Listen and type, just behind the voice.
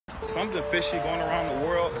Something fishy going around the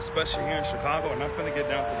world, especially here in Chicago, and I'm finna get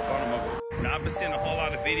down to the bottom of it. Now, I've been seeing a whole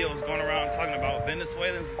lot of videos going around talking about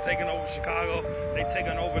Venezuelans is taking over Chicago. They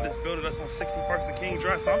taking over this building that's on 61st and King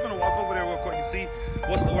Drive. So I'm gonna walk over there real quick and see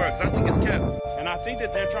what's the word, because I think it's kept. And I think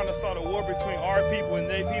that they're trying to start a war between our people and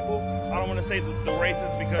their people. I don't want to say the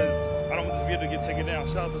races because I don't want this video to get taken down.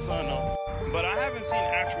 Shout out to Sun though. But I haven't seen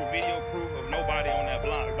actual video proof of nobody on that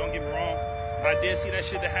block. Don't get me wrong. I did see that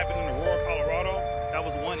shit that happened in Aurora, Colorado. That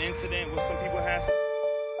was one incident where some people had some,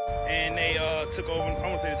 and they took over, I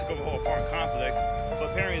won't say they took over the whole apartment complex,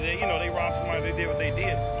 but apparently they, they robbed somebody, they did what they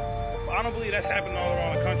did. But I don't believe that's happening all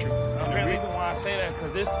around the country. And the reason why I say that,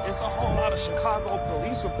 because it's a whole lot of Chicago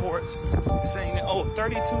police reports saying that,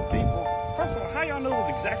 32 people. First of all, how y'all know it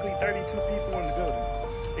was exactly 32 people in the building?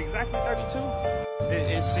 Exactly 32?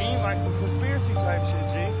 It seemed like some conspiracy type shit,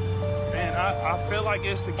 G. And I feel like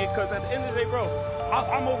it's to get, because at the end of the day, bro,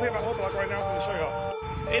 I'm over here at O Block right now. I'm finna show y'all.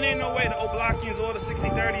 It ain't no way the O Blockians or the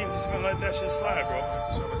 6030 is just gonna let that shit slide, bro.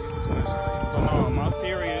 My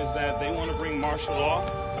theory is that they want to bring martial law,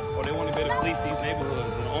 or they want to be able to police these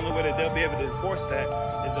neighborhoods. And the only way that they'll be able to enforce that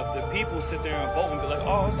is if the people sit there and vote and be like,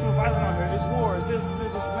 oh, it's too violent out here, it's war, it's this,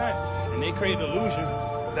 and that. And they create an illusion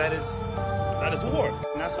that is war.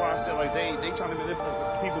 And that's why I said, like, they trying to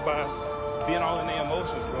manipulate people by being all in their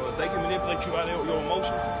emotions, bro. If they can manipulate you by your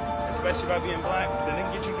emotions, especially by being black, then they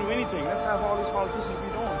can get you to do anything. That's how all these politicians be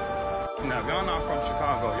doing. Now, if y'all not from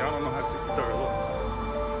Chicago, y'all don't know how 63rd look.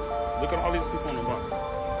 Look at all these people on the block.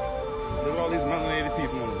 Look at all these melanated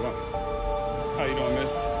people on the block. How you doing,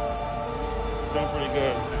 miss? Doing pretty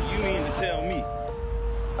good. You mean to tell me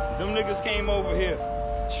them niggas came over here,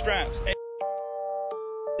 straps,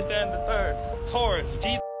 is that in the third, Taurus,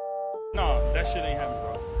 G? Nah, that shit ain't happening,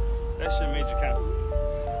 bro. That shit major capital.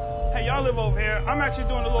 Hey, y'all live over here. I'm actually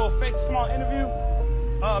doing a little fake small interview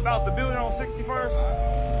about the building on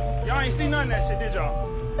 61st. Y'all ain't seen none of that shit, did y'all?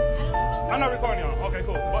 I'm not recording y'all. Okay,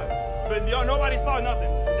 cool. But y'all, nobody saw nothing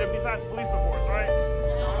besides police reports, right?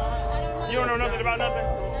 You don't know nothing about nothing?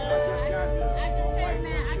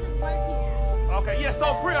 Okay, yeah,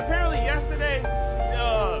 so apparently yesterday,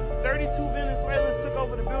 32 Venezuelans took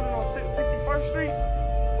over the building on 61st Street,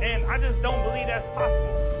 and I just don't believe that's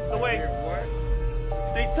possible. The way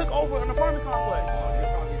they took over an apartment complex.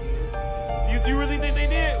 You really think they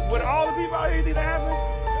did? With all the people out here, you think that happened?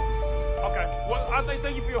 Okay, well,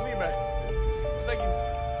 thank you for your feedback. Thank you.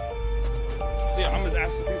 See, I'm just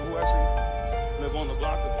asking people who actually live on the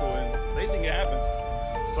block or two, and they think it happened.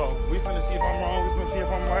 So we finna see if I'm wrong, we finna see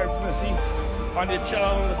if I'm right, we finna see if I did chill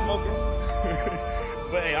and smoking.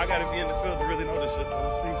 But hey, I gotta be in the field to really know this shit, so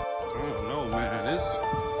we'll see. I don't know, man. This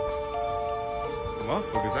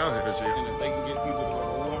motherfuckers out here, G. And if they can get people to go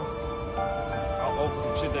to war, I'll vote for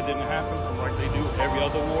some shit that didn't happen, like they do every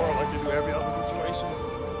other war, like they do every other situation.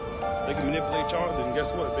 They can manipulate y'all, then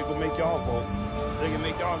guess what? They can make y'all vote. They can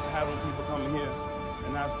make y'all have them people coming here,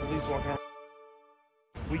 and now it's police walking around.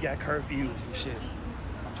 We got curfews and shit.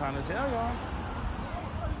 I'm trying to tell y'all.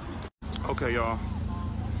 Okay, y'all.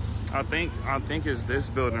 I think it's this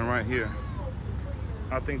building right here.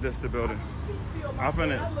 I think this the building. I'm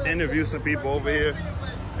finna interview some people over here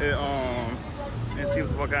and see what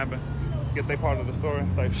the fuck happened. Get they part of the story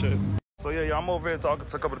type shit. So yeah, I'm over here talking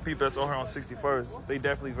to a couple of people that's over here on 61st. They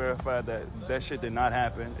definitely verified that shit did not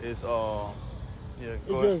happen. It's it's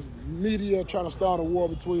just media trying to start a war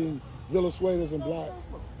between Venezuelans and blacks.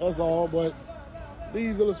 That's all. But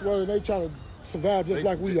these Venezuelans, they trying to survive just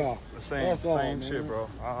like we are. Same shit, bro.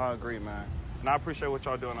 I agree, man. And I appreciate what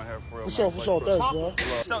y'all doing out here for real. For sure, thanks, bro.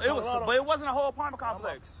 So it wasn't a whole apartment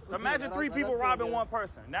complex. Imagine 3 people robbing 1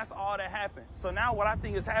 person. That's all that happened. So now what I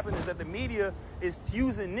think is happening is that the media is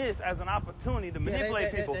using this as an opportunity to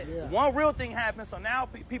manipulate people. One real thing happened, so now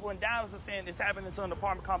people in Dallas are saying it's happening to an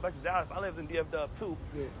apartment complex in Dallas. I lived in DFW too,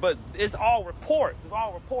 but it's all reports. It's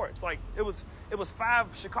all reports. Like it was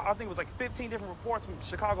 5 Chicago. I think it was like 15 different reports from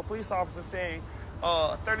Chicago police officers saying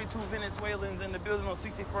 32 Venezuelans in the building on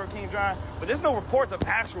 64 King Drive, but there's no reports of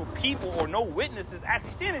actual people or no witnesses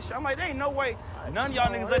actually seeing this shit. I'm like, there ain't no way none of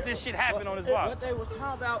y'all niggas let this shit happen on this block. What they was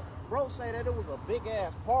talking about, bro, say that it was a big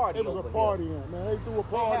ass party. It was a party, man. They threw a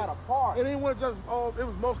party. They had a party. And it wasn't just it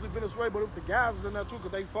was mostly Venezuela, but the guys was in there too,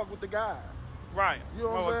 because they fuck with the guys. Right. You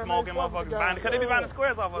know what I'm saying? Smoking motherfuckers buying, because they be buying the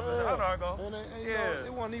squares off us. How do I go? And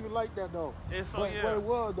it wasn't even like that though. What it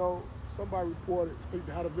was though, somebody reported, see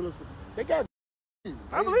how the village, they got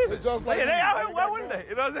I believe it. Just like they out here, why wouldn't they?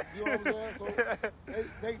 You know what I'm saying? You know what I'm saying?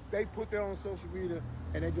 So they put that on social media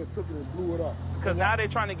and they just took it and blew it up. Because now they're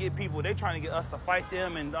trying to get people, they're trying to get us to fight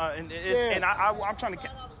them, and I'm trying to.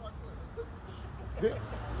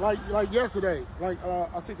 Like yesterday,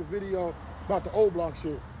 I see the video about the O Block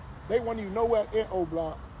shit. they weren't even nowhere in O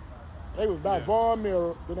Block. They was by Von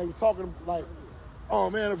Miller. Then they were talking like, oh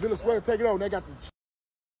man, if Venezuela take it over, they got the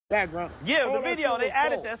background. Yeah, all the video they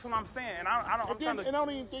added. false. That's what I'm saying. And I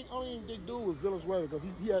don't even think dude was Venezuela because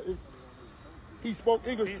he spoke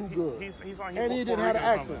English too good. He's on. And he didn't have an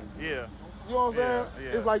accent. Yeah. You know what I'm saying?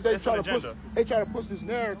 Yeah. It's like they It's try an to push. agenda. They try to push this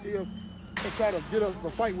narrative and try to get us to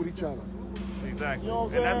fight with each other. Exactly. You know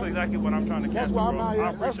what I'm and that's saying? exactly what I'm trying to That's catch, why bro. I'm out here. I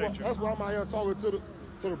appreciate you. That's why I'm out here talking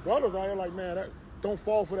to the brothers out here. Like, man, don't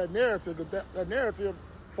fall for that narrative. That narrative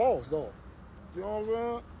false, though. You know what I'm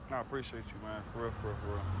saying? I appreciate you, man. For real.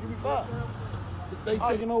 You be fine. They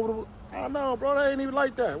taking over the. I know, bro. They ain't even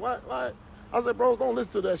like that. Why? I said, bro, don't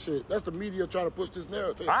listen to that shit. That's the media trying to push this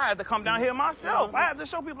narrative. I had to come down here myself. I had to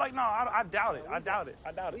show people like, no, I doubt it. I doubt it.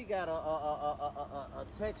 We got a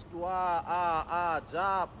text to our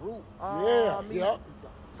job group.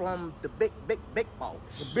 From the big boss.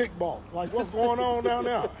 The big boss. Like, what's going on down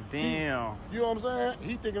there? Damn. You know what I'm saying?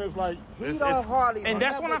 He thinking it's like. He don't hardly. And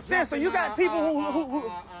that's what I'm saying. So you got people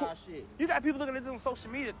who shit. you got people looking at this on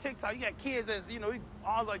social media, TikTok. You got kids that's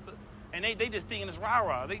all like and they just thinking it's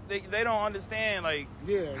rah-rah. They don't understand like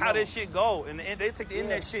how this shit go, and they take the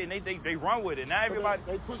internet shit and they run with it. Now everybody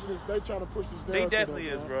they pushing this. They trying to push this narrative. They definitely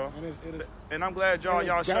is, bro. And I'm glad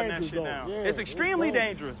y'all shutting that shit down. Yeah, it's extremely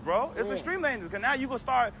dangerous, bro. It's extremely dangerous. Because now you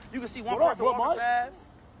can see one person walking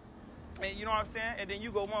past, and you know what I'm saying, and then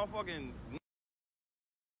you go motherfucking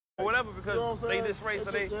or whatever because they this race,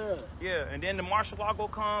 so and then the martial law go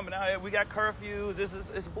come, and now we got curfews.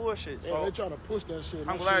 It's bullshit. So they trying to push that shit.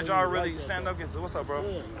 I'm glad y'all really stand up against it. What's up, bro?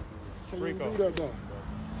 Yeah. Rico.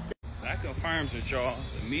 That confirms it, y'all.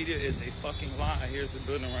 The media is a fucking lie. Here's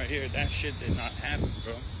the building right here. That shit did not happen,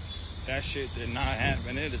 bro. That shit did not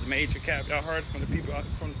happen. It is major cap. Y'all heard it from the people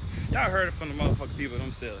y'all heard it from the motherfucking people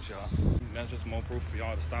themselves, y'all. And that's just more proof for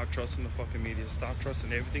y'all to stop trusting the fucking media. Stop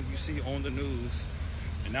trusting everything you see on the news.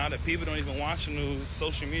 And now that people don't even watch the news,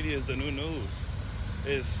 social media is the new news.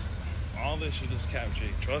 It's all this shit is cap, G.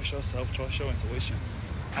 Trust yourself, trust your intuition.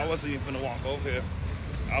 I wasn't even finna walk over here.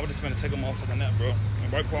 I was just finna take a motherfucking nap, bro.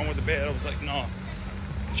 And right before I went to bed, I was like, no,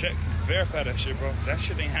 check, verify that shit, bro. That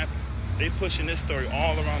shit ain't happening. They pushing this story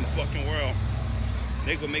all around the fucking world.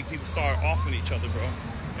 They gonna make people start offing each other, bro.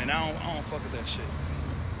 And I don't fuck with that shit.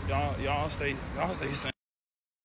 Y'all stay sane.